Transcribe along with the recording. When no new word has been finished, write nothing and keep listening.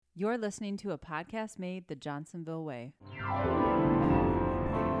You're listening to a podcast made the Johnsonville way.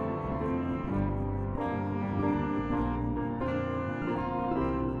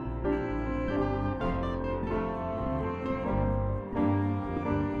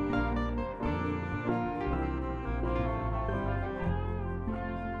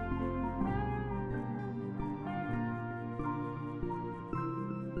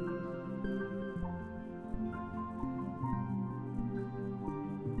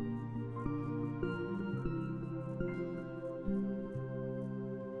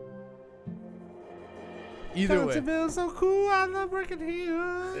 Either way, Johnsonville's so cool. I love working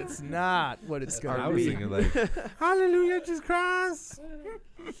here. it's not what it's going I to was be. singing like, Hallelujah, Jesus Christ.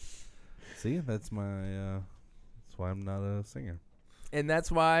 See, that's my. That's why I'm not a singer. And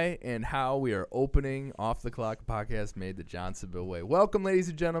that's why and how we are opening Off the Clock podcast made the Johnsonville way. Welcome, ladies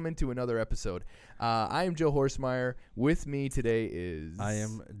and gentlemen, to another episode. I am Joe Horsemeyer. With me today is... I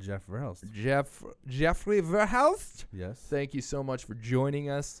am Jeff Verhelst. Jeffrey Verhelst. Yes. Thank you so much for joining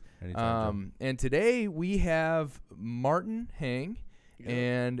us. Anytime, And today we have Martin Hang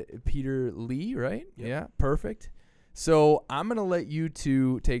and Peter Lee, right? Yep. Yeah, perfect. So I'm going to let you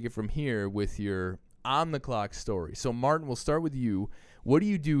two take it from here with your on-the-clock story. So, Martin, we'll start with you. What do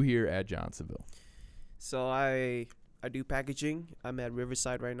you do here at Johnsonville? So I do packaging. I'm at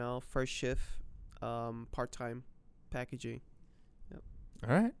Riverside right now. First shift, part-time packaging.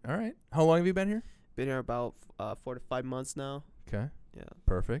 All right. How long have you been here? Been here about 4 to 5 months now. Okay, Yeah.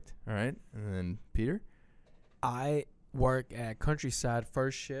 perfect. All right. And then Peter? I work at Countryside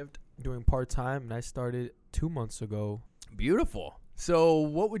first shift doing part-time, and I started 2 months ago. Beautiful. So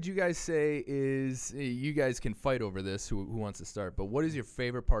what would you guys say is, you guys can fight over this, who wants to start, but what is your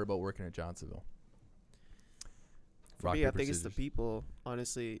favorite part about working at Johnsonville? For me, I think it's the people,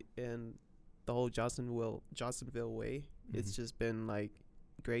 honestly, and the whole Johnsonville way. It's just been, like,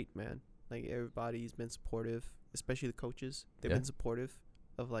 great, man. Like, everybody's been supportive, especially the coaches. They've Yeah. been supportive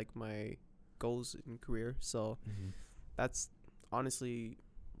of, like, my goals in career. So that's honestly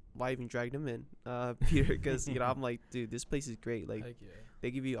why I even dragged him in, Peter, because, you know, I'm like, dude, this place is great. Like, Heck yeah. they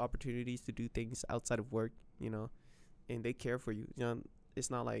give you opportunities to do things outside of work, you know, and they care for you. You know, it's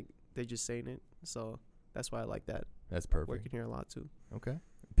not like they're just saying it. So that's why I like that. That's perfect. Working here a lot, too. Okay.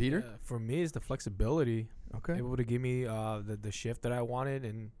 Peter? Yeah, for me, it's the flexibility. Okay. Able to give me the shift that I wanted,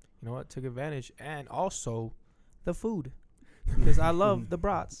 and you know what, took advantage. And also the food, because I love the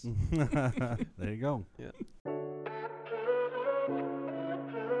brats. There you go. Yeah.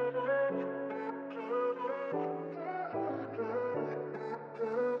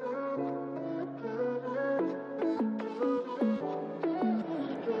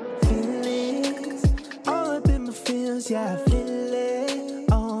 Feelings all up in my feels, yeah, I feel it.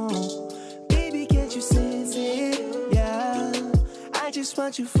 Oh, baby, can't you sense it? Yeah, I just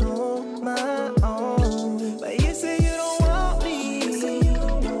want you from my own. But you say you don't want me. You say you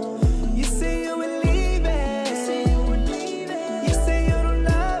will leave it. You say you don't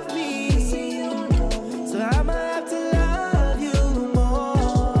love me. So I'ma have to love you more.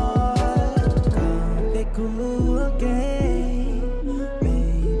 Come back cool again.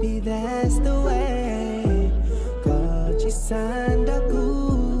 Maybe that's the way. God, you signed a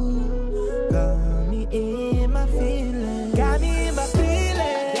cool. Got me in my feelings. Got me in my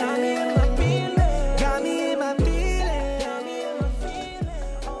feelings. Got me in my feelings. Got me in my feelings. Got me in my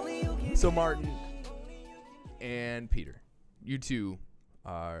feelings. Only you can. So Martin and Peter, you two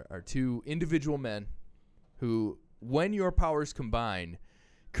are two individual men who, when your powers combine,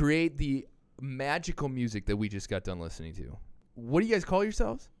 create the magical music that we just got done listening to. What do you guys call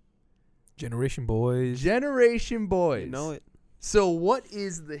yourselves? Generation Boys. Generation Boys. You know it. So what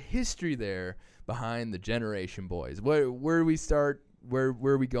is the history there behind the Generation Boys? Where do we start? Where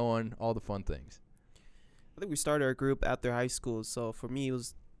are we going? All the fun things. I think we started our group after high school. So for me, it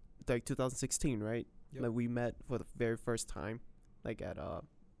was like 2016, right? Yep. Like we met for the very first time, like at our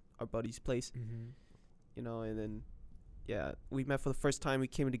buddy's place, you know, and then, yeah, we met for the first time. We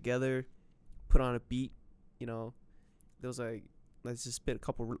came together, put on a beat, you know. There was like, let's just spit a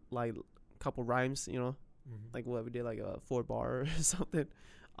couple rhymes, you know, like what we did, like a 4-bar or something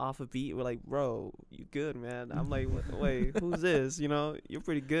off a beat. We're like, bro, you good, man? I'm like, wait, who's this? You know, you're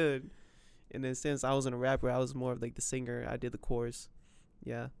pretty good. And then since I wasn't a rapper, I was more of like the singer. I did the chorus.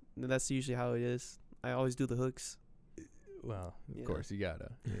 Yeah, and that's usually how it is. I always do the hooks. Well, of Yeah. course you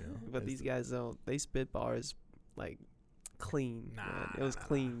gotta. You know, But these guys don't. They spit bars like clean. Man. It was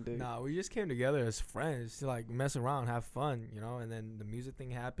clean, dude. Nah, we just came together as friends to like mess around, have fun, you know. And then the music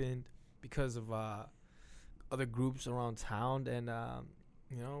thing happened because of other groups around town, and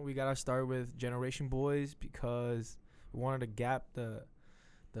you know, we got to start with Generation Boys because we wanted to gap the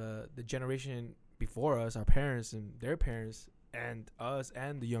the generation before us, our parents and their parents, and us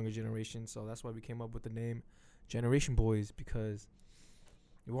and the younger generation. So that's why we came up with the name Generation Boys, because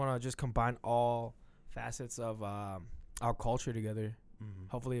we want to just combine all facets of our culture together.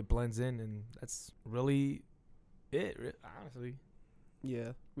 Hopefully it blends in, and that's really it, honestly.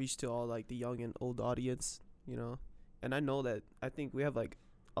 Yeah, reach to all like the young and old audience, you know. And I think we have like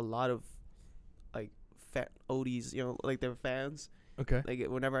a lot of like fat oldies, you know, like they're fans. Okay. Like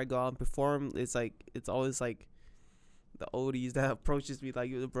whenever I go out and perform, it's always like the oldies that approaches me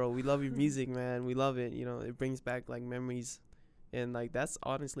like, bro, we love your music, man, we love it. You know, it brings back like memories, and like that's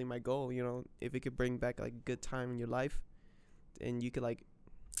honestly my goal. You know, if it could bring back like a good time in your life, and you could like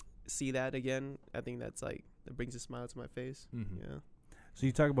see that again, I think that's like that brings a smile to my face. Yeah. So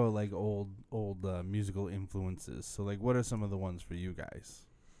you talk about like old musical influences. So like, what are some of the ones for you guys?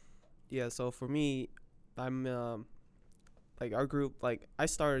 Yeah. So for me, I'm like our group. Like I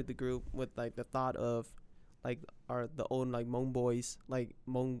started the group with like the thought of like the old like Hmong boys, like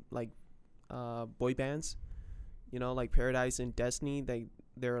Hmong boy bands. You know, like Paradise and Destiny.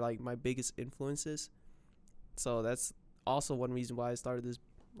 They're like my biggest influences. So that's also one reason why I started this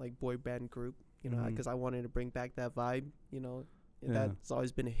like boy band group. You know, because I wanted to bring back that vibe. You know. And that's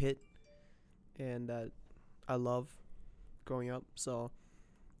always been a hit, and that I love growing up. So,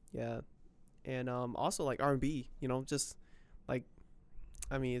 yeah, and also like R&B, you know, just like,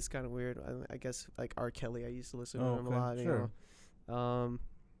 I mean, it's kind of weird. I guess like R. Kelly, I used to listen to him a lot. Sure. You know,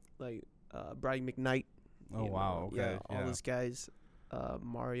 like Brian McKnight. Oh wow, okay, yeah, all those guys,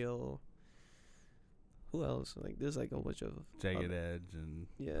 Mario. Who else? Like, there's like a whole bunch of Jagged Edge and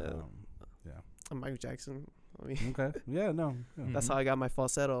Michael Jackson. I mean, okay. Yeah, no. Yeah. That's how I got my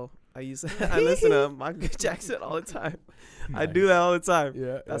falsetto. I listen to Michael Jackson all the time. I do that all the time.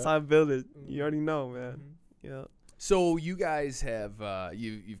 Yeah. That's how I build it. You already know, man. Yeah. So you guys have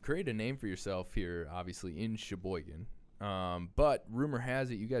you've created a name for yourself here, obviously in Sheboygan. But rumor has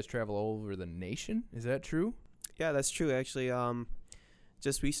it you guys travel all over the nation. Is that true? Yeah, that's true. Actually,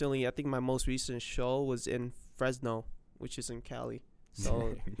 just recently, I think my most recent show was in Fresno, which is in Cali.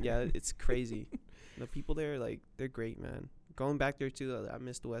 So yeah, it's crazy. The people there, like, they're great, man. Going back there too, I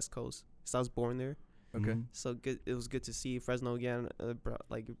miss the West Coast. So I was born there. Okay. So good. It was good to see Fresno again. It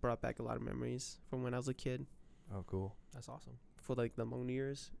brought back a lot of memories from when I was a kid. Oh, cool. That's awesome. For like the Hmong New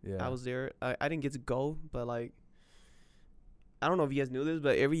Year's. Yeah. I was there. I didn't get to go, but like, I don't know if you guys knew this,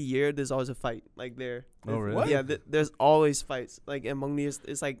 but every year there's always a fight like there. Oh, really? What? Yeah, there's always fights. Like in Hmong New Year's,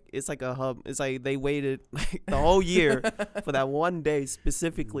 it's like a hub. It's like they waited like the whole year for that one day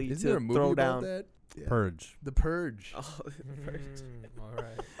specifically Isn't to there a movie throw about down. that? Yeah. Purge. The Purge. Oh, the Purge. All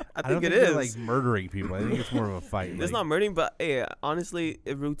right. I don't think it they're, is. like murdering people. I think it's more of a fight. It's like, not murdering, but hey, honestly,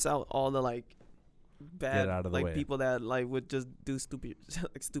 it roots out all the like bad out of the like way. people that like would just do stupid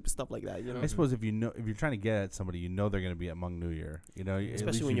stuff like that. You know. I suppose if you're trying to get at somebody, you know they're going to be at Hmong New Year. You know, at Especially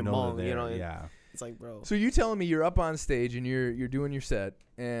least when you you're know Hmong, they're you there. know, Yeah. It's like, bro. So you telling me you're up on stage and you're doing your set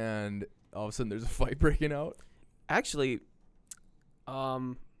and all of a sudden there's a fight breaking out? Actually,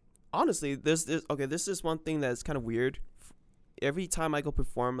 honestly, there's this one thing that's kind of weird. Every time I go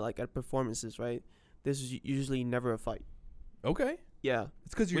perform, like at performances, right, there's usually never a fight. Okay. Yeah.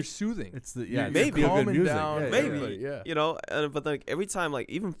 It's because you're soothing. It's the You're maybe. feel good calming music. down Yeah, maybe. everybody, yeah. You know, but like every time, like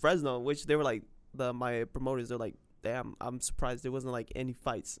even Fresno, which they were like my promoters, they're like, damn, I'm surprised there wasn't like any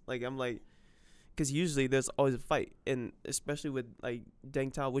fights. Like I'm like, because usually there's always a fight, and especially with like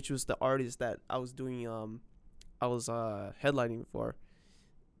Deng Tao, which was the artist that I was doing, I was headlining for.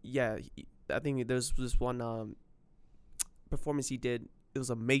 Yeah, I think there's this one performance he did. It was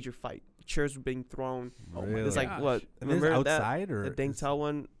a major fight. Chairs were being thrown. Really? It's like gosh. what? And this Remember that? outside or The Deng is- Tao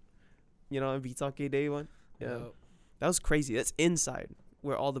one, you know, Vitake Day one. Yeah, Yep. that was crazy. That's inside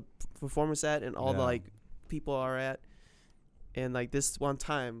where all the performers at and all the Yeah. like people are at. And like this one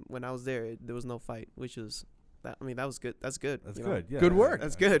time when I was there, there was no fight, which was that. I mean, that was good. That's good. That's you know? good. Yeah. Good work.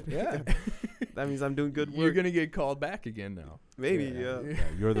 That's good. Yeah. That means I'm doing good work. You're going to get called back again now. Maybe, yeah. Yeah,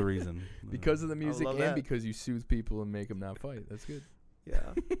 you're the reason. Because of the music love and that. because you soothe people and make them not fight. That's good.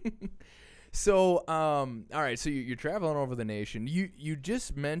 Yeah. So, all right. So you're traveling over the nation. You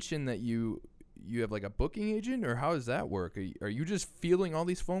just mentioned that you have like a booking agent, or how does that work? Are you just fielding all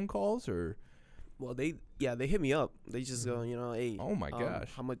these phone calls, or? Well, they hit me up. They just go, you know, hey. Oh my gosh.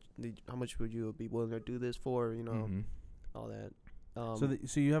 How much would you be willing to do this for? You know, Mhm. all that.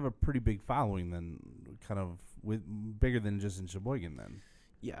 So you have a pretty big following then, kind of with bigger than just in Sheboygan then.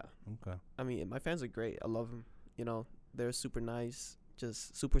 Yeah. Okay. I mean, my fans are great. I love them. You know, they're super nice,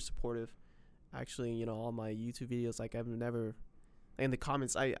 just super supportive. Actually, you know, all my YouTube videos, like I've never, in the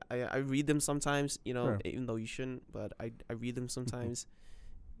comments, I read them sometimes, you know, Sure. even though you shouldn't, but I read them sometimes.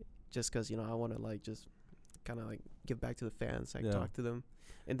 just because I want to like just kind of like give back to the fans, like Yeah. talk to them,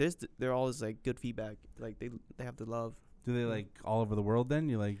 and they're always like good feedback. Like they have the love Do they like all over the world? Then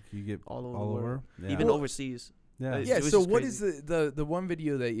you get all over all the world, over, yeah. even Well, overseas. yeah. It Yeah. was So just what is crazy. the one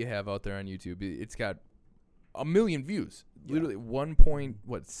video that you have out there on YouTube? It's got 1 million views. Yeah. Literally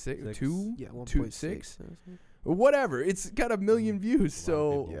 1.6 Six. 2 Yeah, 2 1.6. 6 whatever. It's got 1 million views. A lot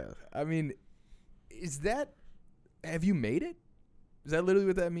of So people. Yeah. I mean, have you made it? Is that literally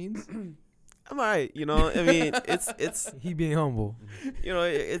what that means? I'm alright. I mean, it's He being humble.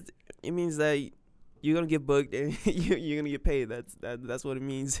 it means that you're gonna get booked and you're gonna get paid. That's what it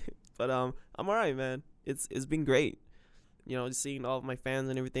means. But I'm alright, man. It's been great. Just seeing all of my fans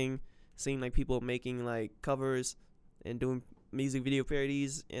and everything, seeing like people making like covers and doing music video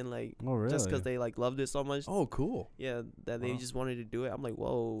parodies, and like Oh, really? just because they like loved it so much, Oh, cool. yeah, that they Wow. just wanted to do it. I'm like,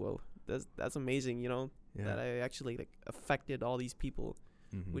 whoa, that's amazing. Yeah. That I actually like affected all these people,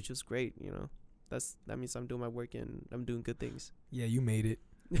 Mhm. which was great. That means I'm doing my work and I'm doing good things. Yeah, you made it.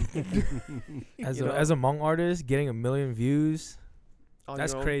 As You a know? as a Hmong artist, getting 1 million views, On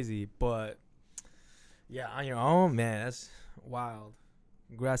that's your own. crazy. But yeah, on your own, man, that's wild.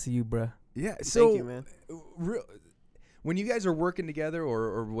 Congrats to you, bruh. Yeah. So Thank you, man. when you guys are working together,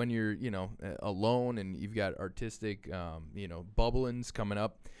 or when you're alone and you've got artistic bubblings coming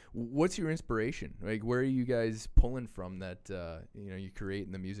up, what's your inspiration? Like, where are you guys pulling from that you create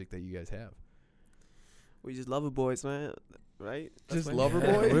in the music that you guys have? We just lover boys, man. Right? Just what- lover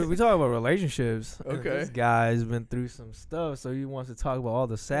Yeah, boys? we talk about relationships. Okay. This guy's been through some stuff, so he wants to talk about all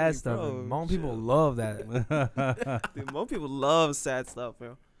the sad Hey, stuff. bro, And Hmong people chill. love that. Dude, most people love sad stuff,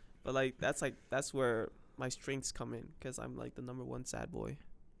 bro. But like that's where my strengths come in, because I'm like the #1 sad boy.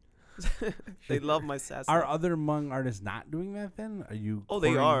 They love my sad Are stuff. other Hmong artists not doing that then? Are you? Oh, they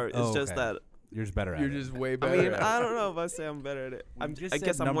courting- are. It's Oh, just okay. that. You're just better at You're it. just way I better. mean, at I it. don't know if I say I'm better at it. We just I said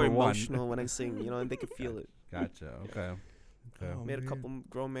guess I'm more number one. emotional when I sing, and they can feel it. Gotcha. Okay. Okay. Oh, Made a man. couple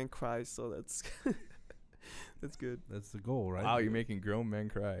grown men cry, so that's that's good. That's the goal, right? Wow, you're making grown men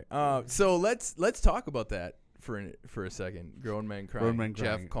cry. So let's talk about that for a second. Grown men crying. Grown men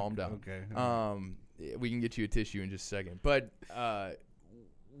Jeff, crying. calm down. Okay. We can get you a tissue in just a second. But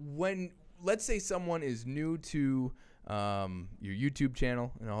when, let's say someone is new to your YouTube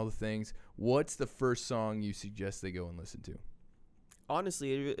channel and all the things, what's the first song you suggest they go and listen to?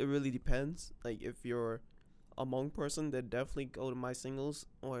 Honestly, it really depends. Like, if you're a Hmong person, then definitely go to my singles.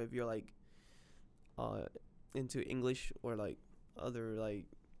 Or if you're like into English or like other like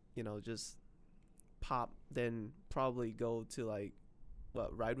just pop, then probably go to like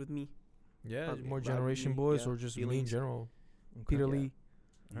Ride With Me. Yeah, Probably more Ride With Generation Me, Boys, yeah, or just me in Feelings. general. Okay. Peter Yeah. Lee.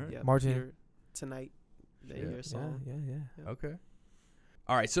 All right. Yeah, Martin. Peter, Tonight. They Yeah. your song. Yeah. Okay.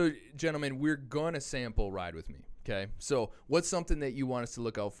 All right, so gentlemen, we're gonna sample "Ride with Me." Okay, so what's something that you want us to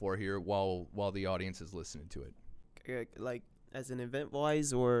look out for here while the audience is listening to it? Like as an event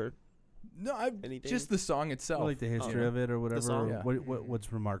wise, or No, anything. just the song Or itself. like the history yeah. of it or whatever. song? Yeah.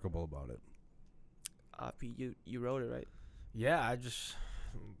 What's remarkable about it? Pete, you wrote it, right? Yeah, I just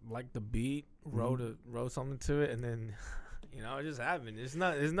like the beat, wrote something to it, and then it just happened. It's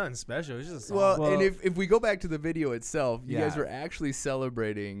nothing special. It's just a song. Well, and Well- if we go back to the video itself, you guys Yeah. were actually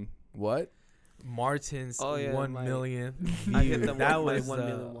celebrating what? Martin's Oh, yeah, 1 my- million I hit views. the That my was 1 the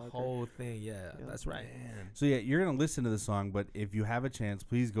million marker. whole thing. Yeah, Yeah. that's right. So yeah, you're gonna listen to the song, but if you have a chance,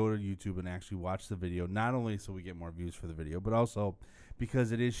 please go to YouTube and actually watch the video. Not only so we get more views for the video, but also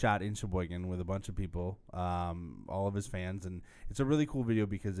because it is shot in Sheboygan with a bunch of people, all of his fans, and it's a really cool video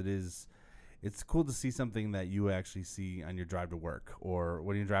because it's cool to see something that you actually see on your drive to work or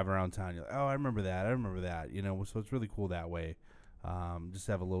when you drive around town. You're like, oh, I remember that. So it's really cool that way. Just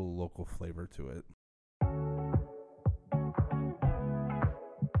have a little local flavor to it.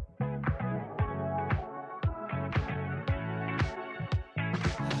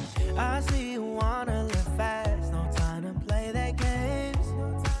 I see you wanna live fast, no time to play that games.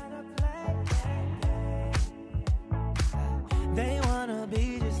 They wanna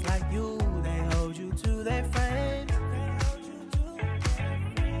be just like you, they hold you to their frames.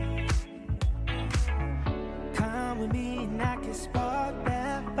 Come with me and I can spark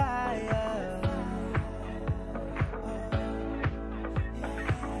that fire.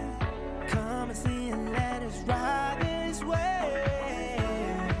 Come and see and let us ride this way.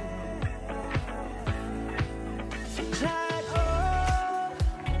 Glide, oh,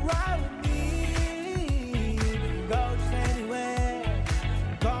 ride with me. Go just anywhere,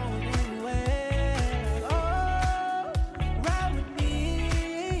 going anywhere. Oh, ride with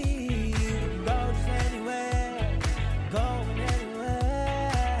me. Go just anywhere, going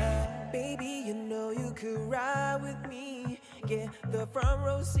anywhere. Baby, you know you could ride with me. Get the front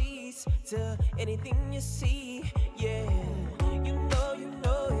row seat. streets to anything you see. Yeah, you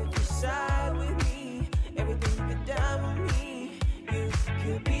know if you side with me, everything you could down with me, you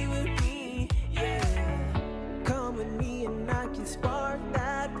could be with me. Yeah, come with me and I can spark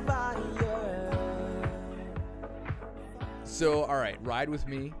that fire. So, all right, Ride With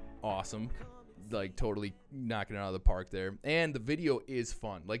Me, awesome. Like, totally knocking it out of the park there. And the video is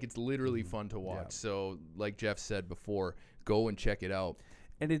fun. Like, it's literally fun to watch. Yeah. So, like Jeff said before, go and check it out.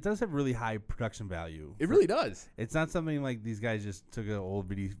 And it does have really high production value. It really does. It's not something like these guys just took an old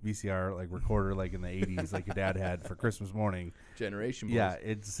VCR like recorder like in the 80s like your dad had for Christmas morning. Generation Boyz. Yeah,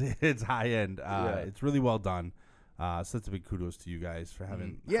 it's high end. Yeah. It's really well done. So that's a big kudos to you guys for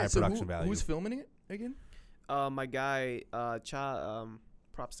having high so production value. who's filming it again? My guy, Cha,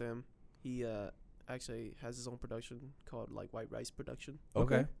 props to him. He actually has his own production called like White Rice Production.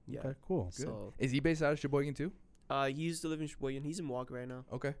 Okay. Yeah. Okay, cool. Good. So Is he based out of Sheboygan too? he used to live in Sheboygan. He's in Walker right now.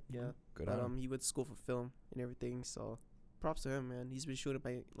 Okay. Yeah. Good But on him. he went to school for film and everything. So props to him, man. He's been shooting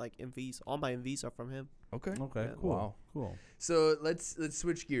my like MVs. All my MVs are from him. Okay. Okay, Yeah. cool. Wow. Cool. So let's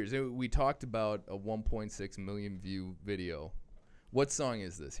switch gears. We talked about a 1.6 million view video. What song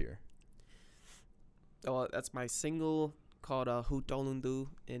is this here? Oh, that's my single called "Hu Dolundu."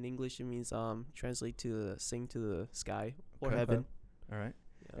 In English, it means translate to sing to the sky or Okay. heaven. All right.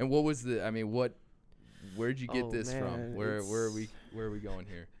 Yeah. And what was the? I mean, where'd you get Oh, this from? man, Where are we? it's- Where are we going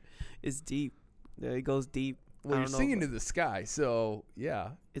here? It's deep. Yeah, it goes deep. Well, I you're don't know, singing but to the sky, so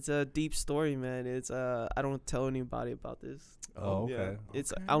yeah. it's a deep story, man. It's I don't tell anybody about this. Oh, okay. Yeah.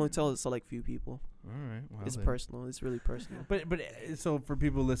 It's Okay. I only tell it to like few people. All right. Well, It's then. personal. It's really personal. But so for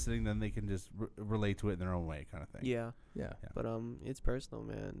people listening, then they can just relate to it in their own way, kind of thing. Yeah, Yeah. but it's personal,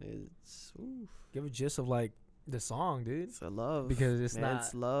 man. It's Give a gist of like the song, dude. it's a love Because it's man, not-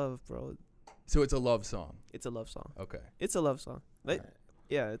 it's love, bro. So it's a love song. It's a love song. Okay. It's a love song. Like, Alright.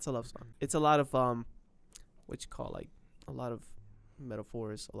 yeah, it's a love song. It's a lot of what you call like a lot of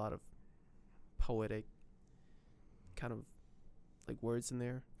metaphors, a lot of poetic kind of like words in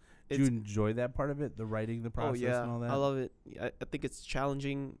there. Do you enjoy that part of it, the writing, the process, yeah, and all that? I love it. I think it's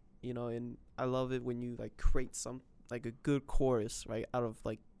challenging, and I love it when you like create some like a good chorus right out of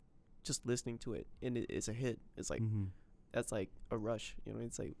like just listening to it, and it's a hit. It's like Mm-hmm. that's like a rush,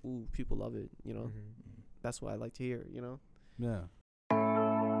 It's like ooh, people love it, Mhm. That's what I like to hear, Yeah.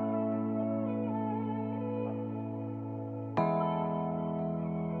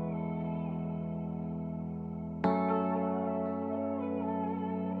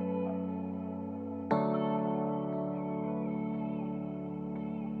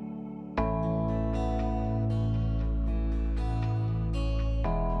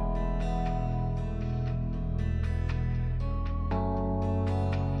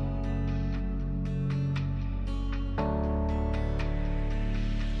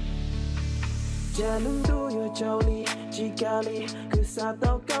假如都有道理，只咖喱，可撒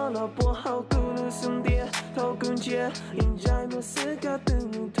到高了不好，咕噜松跌，头滚接，因在莫斯卡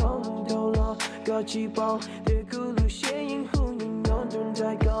等头头了，高起包，的咕噜血因呼应用中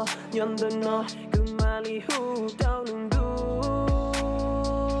在高，用的呢，古马里呼到轮渡，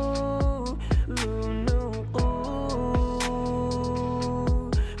路怒，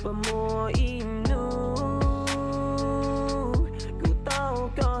把莫一怒，古到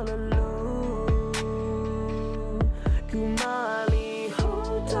高了路。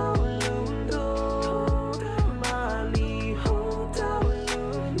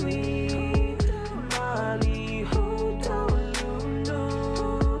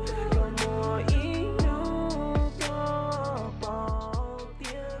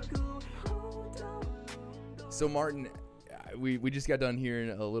So Martin, we just got done hearing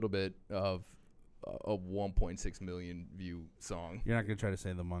a little bit of a 1.6 million view song. You're not gonna try to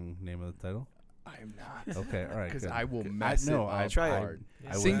say the Hmong name of the title? I am not. Okay, all right. Because good, I will good. mess no, it I up try it. hard.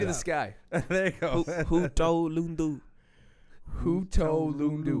 I Sing will to the not. sky. There you go. Who do lundu? Huto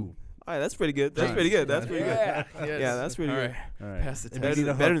Lundu. All right, that's pretty good. That's Nice. pretty good. That's pretty good. Yeah, Yeah, that's pretty All good. right. All right. Pass the If you test. need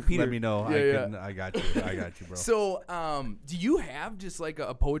a Better hook, than Peter. let me know. Yeah, I got you. I got you, bro. So, do you have just like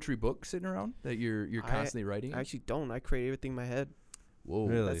a poetry book sitting around that you're I constantly writing? I actually don't. I create everything in my head. Whoa.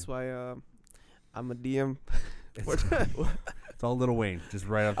 Really? That's why I'm a DM. It's all Lil Wayne, just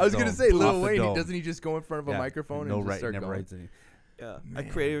right off the I was gonna dome, say off Lil the Wayne. dome. Doesn't he just go in front of a Yeah, microphone no and just right, start never going? writes any. Yeah, I Man.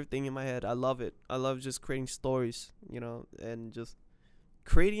 create everything in my head. I love it. I love just creating stories, and just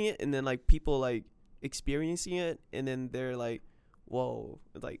creating it, and then like people like experiencing it, and then they're like, "Whoa!"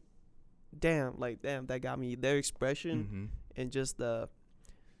 Like, damn, that got me. Their expression Mhm. and just the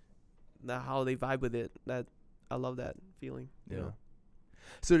how they vibe with it. That I love that feeling. you Yeah. know?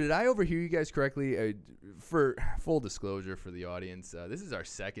 So did I overhear you guys correctly? For full disclosure for the audience, this is our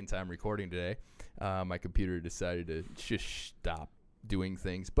second time recording today. My computer decided to just stop doing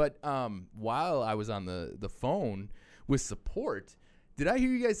things. But while I was on the phone with support, did I hear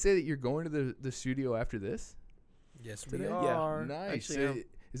you guys say that you're going to the studio after this? Yes, Today? we Yeah. are. Nice. Actually,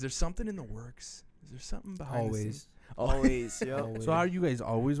 Is there something in the works? Is there something behind the scenes? Always. Yeah. Always. So are you guys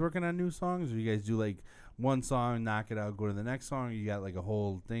always working on new songs, or you guys do like one song, knock it out, go to the next song, or you got like a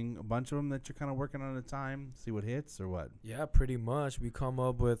whole thing, a bunch of them that you're kind of working on at a time, see what hits or what? Yeah, pretty much. We come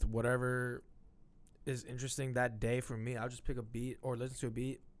up with whatever is interesting that day for me. I'll just pick a beat or listen to a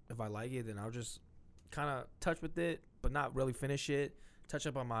beat. If I like it, then I'll just kind of touch with it, but not really finish it. Touch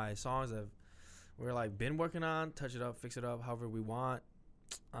up on my songs that we're like been working on, touch it up, fix it up, however we want.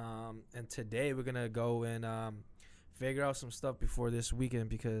 And today we're gonna go and figure out some stuff before this weekend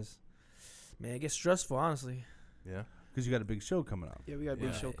because, man, it gets stressful, honestly. Yeah. Because you got a big show coming up. Yeah, we got a big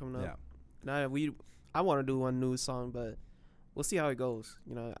Yeah. show coming Yeah. up. And I want to do one new song, but we'll see how it goes.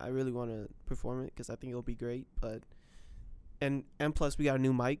 You know, I really want to perform it because I think it'll be great. But and plus we got a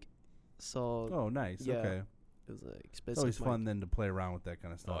new mic, so Oh, nice. Yeah. Okay. it was It's expensive. always mic. fun then to play around with that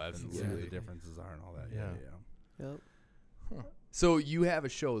kind of stuff and see what absolutely. the differences are and all that. Yeah. Yeah. Yep. So you have a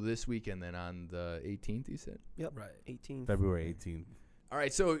show this weekend then on the 18th, you said? Yep. Right. 18. February 18th. All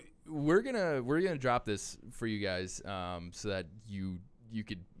right, so we're gonna drop this for you guys, so that you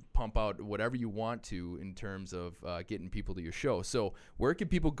could pump out whatever you want to in terms of getting people to your show. So where can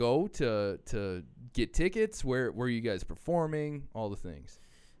people go to get tickets? Where are you guys performing? All the things.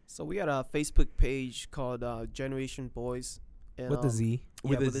 So we got a Facebook page called Generation Boyz. And, With the Z.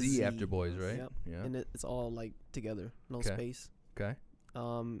 With yeah, a Z after Boys, right? Yep. Yeah. And it's all like together, no Okay. space. Okay.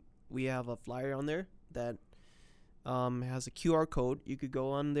 We have a flyer on there that has a QR code. You could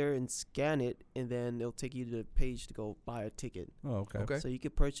go on there and scan it, and then it'll take you to the page to go buy a ticket. Oh, okay. Okay. So you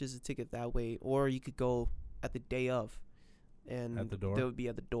could purchase a ticket that way, or you could go at the day of, and At the door? they would be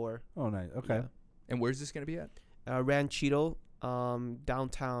at the door. Oh, nice. Okay. And where's this gonna be at? Ranchito,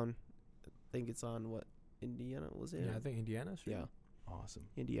 downtown. I think it's on what, Indiana was it? Yeah, I think Indiana. Sure. Yeah, Awesome.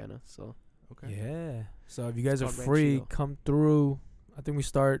 Indiana. So Okay. Yeah. So if you guys are called free, Ranchito. come through. I think we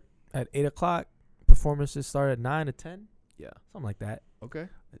start at 8:00. Performances start at 9 to 10, yeah, something like that. Okay.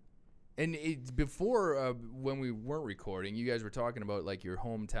 And before, when we weren't recording, you guys were talking about like your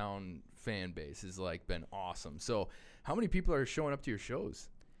hometown fan base has like been awesome. So how many people are showing up to your shows?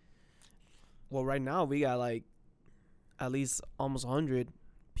 well, right now we got like at least almost 100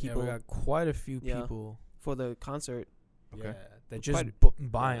 people Yeah, we got quite a few Yeah. people. for the concert. Okay. Yeah, that just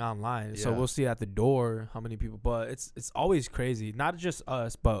Quite- buying online. So Yeah. we'll see at the door how many people. But it's always crazy. Not just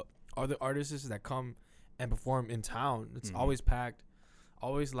us, but other artists that come and perform in town. It's Mhm. always packed,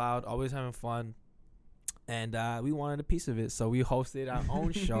 always loud, always having fun. And we wanted a piece of it, so we hosted our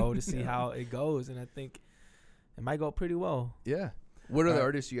own show to see Yeah. how it goes. And I think it might go pretty well. Yeah. What are the Alright.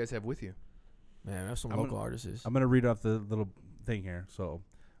 artists you guys have with you? Man, we have some I'm local gonna- artists. I'm gonna read off the little thing here. So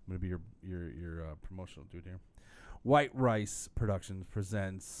I'm gonna be your promotional dude here. White Rice Productions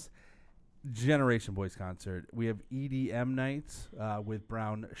presents Generation Boys concert. We have EDM night with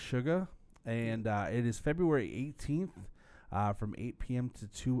Brown Sugar, and it is February 18th from 8 p.m. to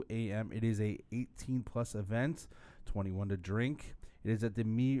 2 a.m. It is a 18 plus event, 21 to drink. It is at the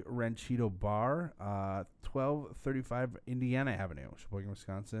Mi Ranchito Bar, 1235 Indiana Avenue, Sheboygan,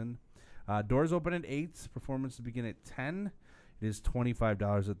 Wisconsin. Doors open at 8. Performances begin at 10. It is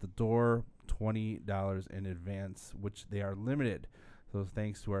 $25 at the door, $20 in advance, which they are limited. So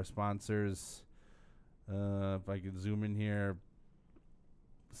thanks to our sponsors. If I could zoom in here,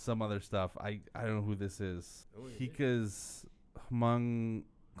 some other stuff. I don't know who this is. Kika's Hmong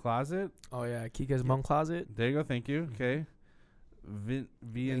Closet. Oh yeah, Kika's Mum Closet, There you go. Thank you. Okay.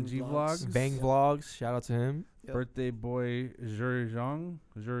 VNG Vlogs. Vlogs. Bang Vlogs. Shout out to him. Yep. Birthday Boy Zhuzhong.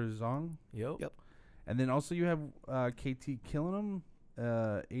 Yep. And then also you have KT Killenham,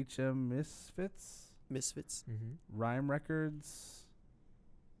 HM Misfits, Misfits. Mm-hmm. Rhyme Records,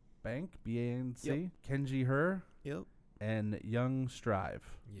 Bank, BANC, Yep. Kenji Her, Yep. and Young Strive.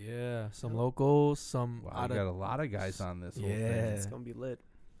 Yeah, some Yep. locals, some Wow, out I got a of lot of guys on this whole Yeah. thing. It's gonna be lit.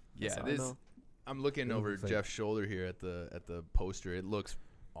 That's Yeah, all I know. I'm looking It over looks like- Jeff's shoulder here at the poster. It looks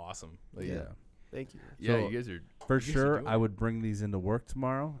awesome. Like, Yeah. yeah. Thank you. Yeah, So- you guys are For You guys are sure, doing I it. would bring these into work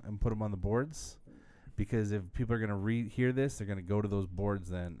tomorrow and put them on the boards. Because if people are going to hear this, they're going to go to those boards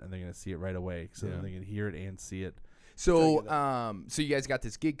then, and they're going to see it right away. So Yeah. then they can hear it and see it. So, Tell so you guys got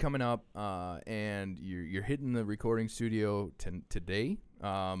this gig coming up, and you're hitting the recording studio today.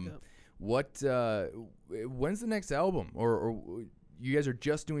 Yep. What? When's the next album? Or you guys are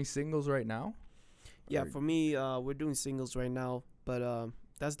just doing singles right now? Yeah, Or- for me, we're doing singles right now. But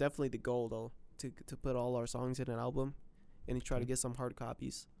that's definitely the goal though, to put all our songs in an album, and to try to get some hard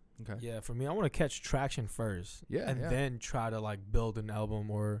copies. Okay. Yeah, for me, I want to catch traction first. Yeah, and yeah. then try to like build an album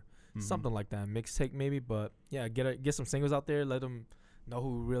or Mhm. something like that, mixtape maybe. But yeah, get some singles out there, let them know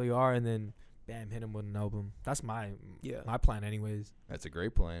who we really are, and then bam, hit them with an album. That's my plan, anyways. That's a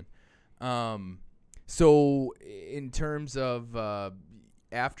great plan. So in terms of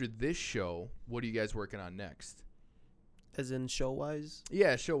after this show, what are you guys working on next? As in show wise.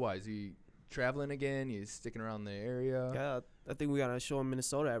 Yeah, show wise, you traveling again? You sticking around the area? Yeah, I think we got a show in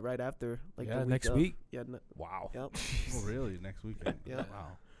Minnesota right after. Like Yeah, the next of- week. Yeah. Wow. Yep. Oh, really? Next weekend? Yeah.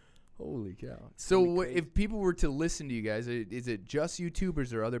 Wow. Holy cow! So gonna be crazy. if people were to listen to you guys, is it just YouTube, or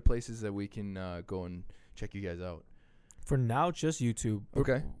is there other places that we can go and check you guys out? For now, just YouTube.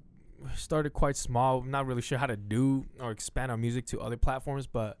 Okay. We started quite small. Not really sure how to do or expand our music to other platforms,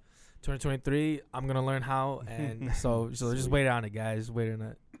 but 2023, I'm gonna learn how, and so just wait on it, guys. Wait on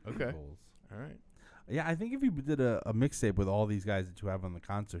it. Okay. Goals. All right. Yeah, I think if you did a mixtape with all these guys that you have on the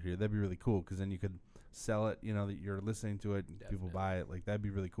concert here, that'd be really cool, because then you could sell it, you know, that you're listening to it, and people Definitely. buy it. Like, that'd be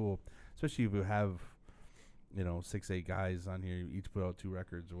really cool, especially if you have, 6-8 guys on here, each put out 2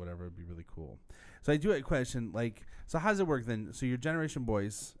 records or whatever. It'd be really cool. So I do have a question, like, so how does it work then? So you're Generation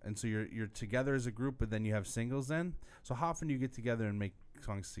Boys, and so you're together as a group, but then you have singles then? So how often do you get together and make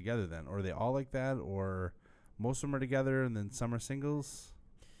songs together then? Or are they all like that, or most of them are together and then some are singles?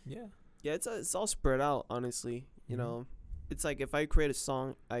 Yeah. Yeah, it's all spread out, honestly. You Mhm. know, it's like if I create a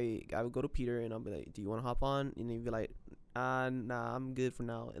song, I would go to Peter and I'll be like, "Do you want to hop on?" And he'd be like, "Nah, I'm good for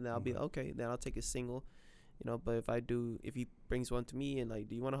now." And then I'll be like, "Okay." Then I'll take a single, But if he brings one to me and like,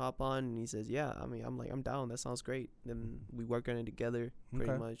 "Do you want to hop on?" And he says, "Yeah," I mean, I'm like, "I'm down. That sounds great." Then we work on it together,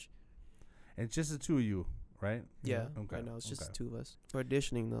 pretty Okay. much. And it's just the two of you, right? Yeah. Okay, Right now it's just okay. the 2 of us. We're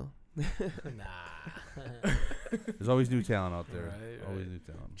auditioning though. Nah. There's always new talent out there. Right, Always right. new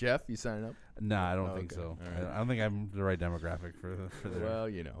talent. Jeff, you signing up? Nah, I don't Oh, think okay. so. All right. I don't think I'm the right demographic for their Well,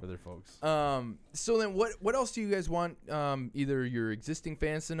 for their folks. So then what else do you guys want either your existing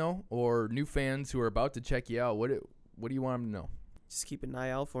fans to know or new fans who are about to check you out? What do you want them to know? Just keep an eye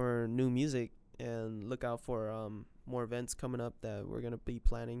out for new music and look out for more events coming up that we're gonna be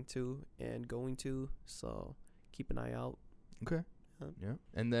planning to and going to. So keep an eye out. Okay. Yeah. Yeah.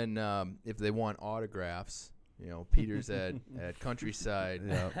 And then if they want autographs, Peter's at Countryside,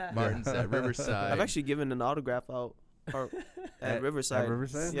 Yeah. Martin's at Riverside. I've actually given an autograph out at Riverside. At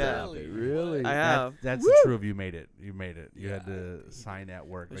Riverside? Yeah. Really? I have. That's the true of you made it. You made it. You had to sign at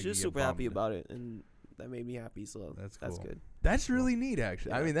work. I was like, just you get super happy bummed. about it, and that made me happy. So That's that's cool. good. That's really neat,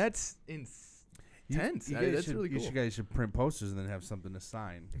 actually. I Yeah. mean, that's intense. You I mean, guys that's should, really cool. You guys should print posters and then have something to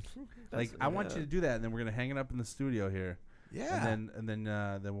sign. Like, I want you to do that, and then we're gonna hang it up in the studio here. Yeah. And then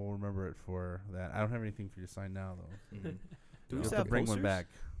we'll remember it for that. I don't have anything for you to sign now though. Mhm. Do we You'll still have have to bring posters? one back.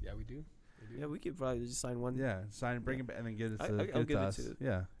 Yeah, we do. Yeah, we could probably just sign one. Yeah, sign, bring it back, and then get it to, I'll get it give to it us. to-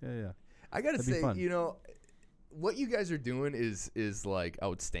 Yeah. I gotta That'd be say, fun. what you guys are doing is like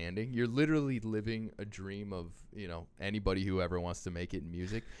outstanding. You're literally living a dream of anybody who ever wants to make it in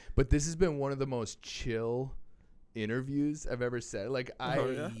music. But this has been one of the most chill interviews I've ever said. Like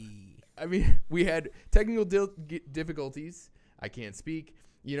I mean, we had technical difficulties. I can't speak,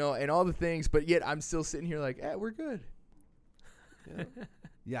 and all the things. But yet I'm still sitting here like, we're good. Yeah.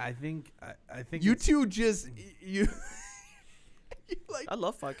 Yeah, I think You it's- two just you. you like I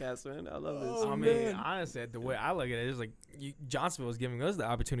love podcasts, man. I love this. Oh, I mean, man. honestly, the way I look at it is like Johnsonville is giving us the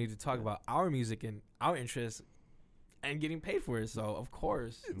opportunity to talk about our music and our interests and getting paid for it. So of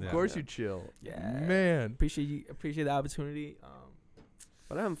course, Of Yeah. course you chill. Yeah. Man. appreciate the opportunity.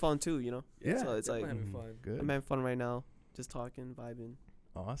 But I'm having fun too, Yeah. So it's like definitely having Mhm. fun. Good. I'm having fun right now, just talking, vibing.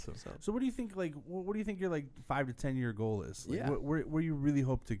 Awesome. So So what do you think? Like, what do you think your 5 to 10 year goal is? Like, Yeah. where you really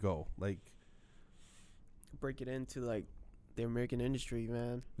hope to go? Like, break it into like the American industry,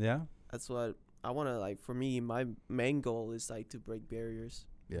 man. yeah, That's what I want to like. For me, my main goal is like to break barriers.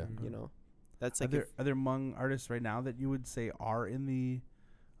 Yeah. Mhm. That's are like there among artists right now that you would say are in the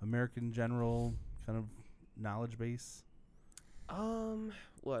American general kind of knowledge base?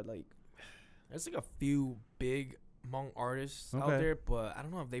 what like There's like a few big among artists out Okay. there, but I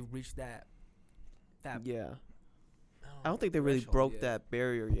don't know if they've reached that. yeah. I don't think they really threshold broke yet. that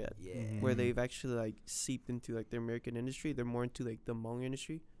barrier yet, Yeah. where Mhm. they've actually like seeped into like the American industry. They're more into like the Hmong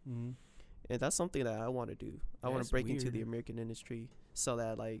industry, Mm-hmm. and that's something that I want to do. I Yeah, want it's to break into the weird. American industry so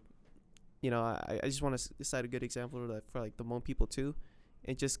that like, I just want to set a good example for like the Hmong people too,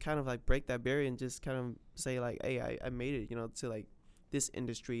 and just kind of like break that barrier and just kind of say like, hey, I made it, to like this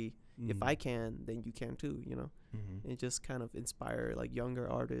industry. If I can, then you can too, you know. And just kind of inspire like younger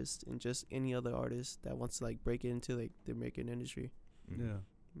artists and just any other artist that wants to like break into like the American industry. Yeah.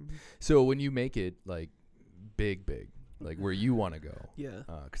 So when you make it like big, like where you want to go, Yeah.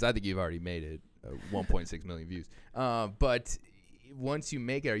 because I think you've already made it 1.6 million views. But once you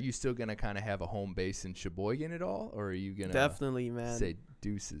make it, are you still gonna kind of have a home base in Sheboygan at all, or are you gonna Definitely, man. say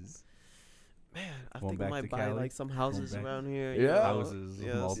deuces? Man, I Going think I back might to buy Cali? like some houses back? around here. Yeah. you know? Houses,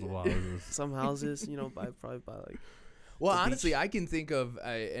 Yes. multiple houses. Some houses, you know, probably buy like. Well, The honestly, beach. I can think of,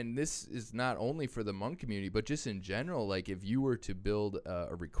 and this is not only for the Hmong community, but just in general, like if you were to build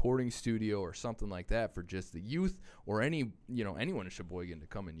a recording studio or something like that for just the youth or any, you know, anyone in Sheboygan to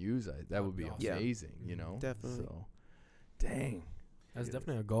come and use, that would be Yeah. amazing, you know? Definitely. So, dang. That's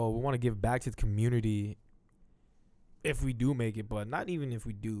definitely a goal. We want to give back to the community if we do make it, but not even if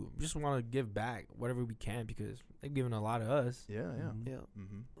we do. We just want to give back whatever we can because they've given a lot to us. Yeah. Yeah.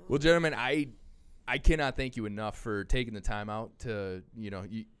 Well, gentlemen, I cannot thank you enough for taking the time out to, you know,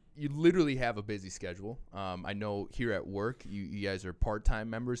 you literally have a busy schedule. I know here at work, you guys are part-time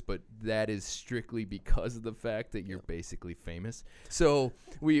members, but that is strictly because of the fact that you're basically famous. So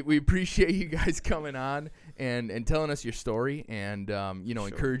we appreciate you guys coming on and telling us your story and, you know,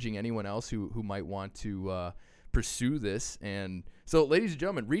 encouraging anyone else who might want to pursue this. And so, ladies and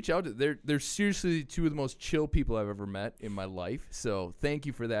gentlemen, reach out. They're seriously two of the most chill people I've ever met in my life. So thank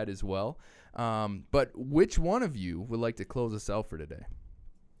you for that as well. But which one of you would like to close us out for today?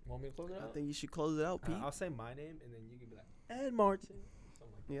 Want me to close it I out? think you should close it out, Pete. I'll say my name and then you can be like, Ed Martin.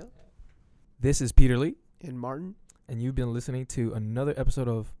 Something like Yeah. that. This is Peter Lee, And Martin. and you've been listening to another episode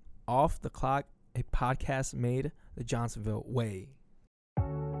of Off the Clock, a podcast made the Johnsonville way.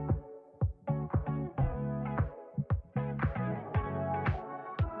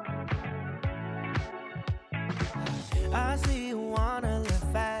 I see you wanna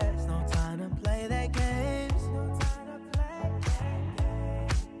live fast, no time to play that games.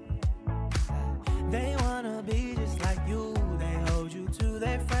 They wanna be just like you, they hold you to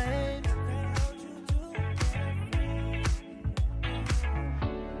their frames.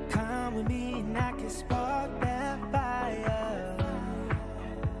 Come with me and I can spark that fire.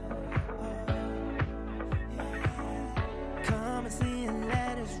 Come and see and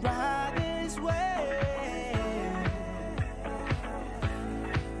let us ride this way.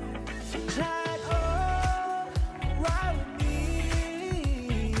 Like, oh, ride with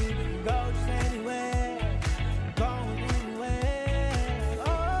me. We can go just anywhere, going anywhere.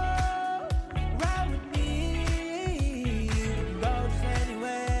 Oh, ride with me. We can go just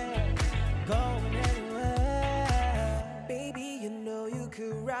anywhere, going anywhere. Baby, you know you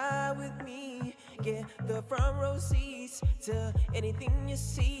could ride with me. Get the front row seats to anything you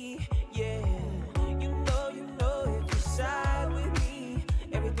see. Yeah, you know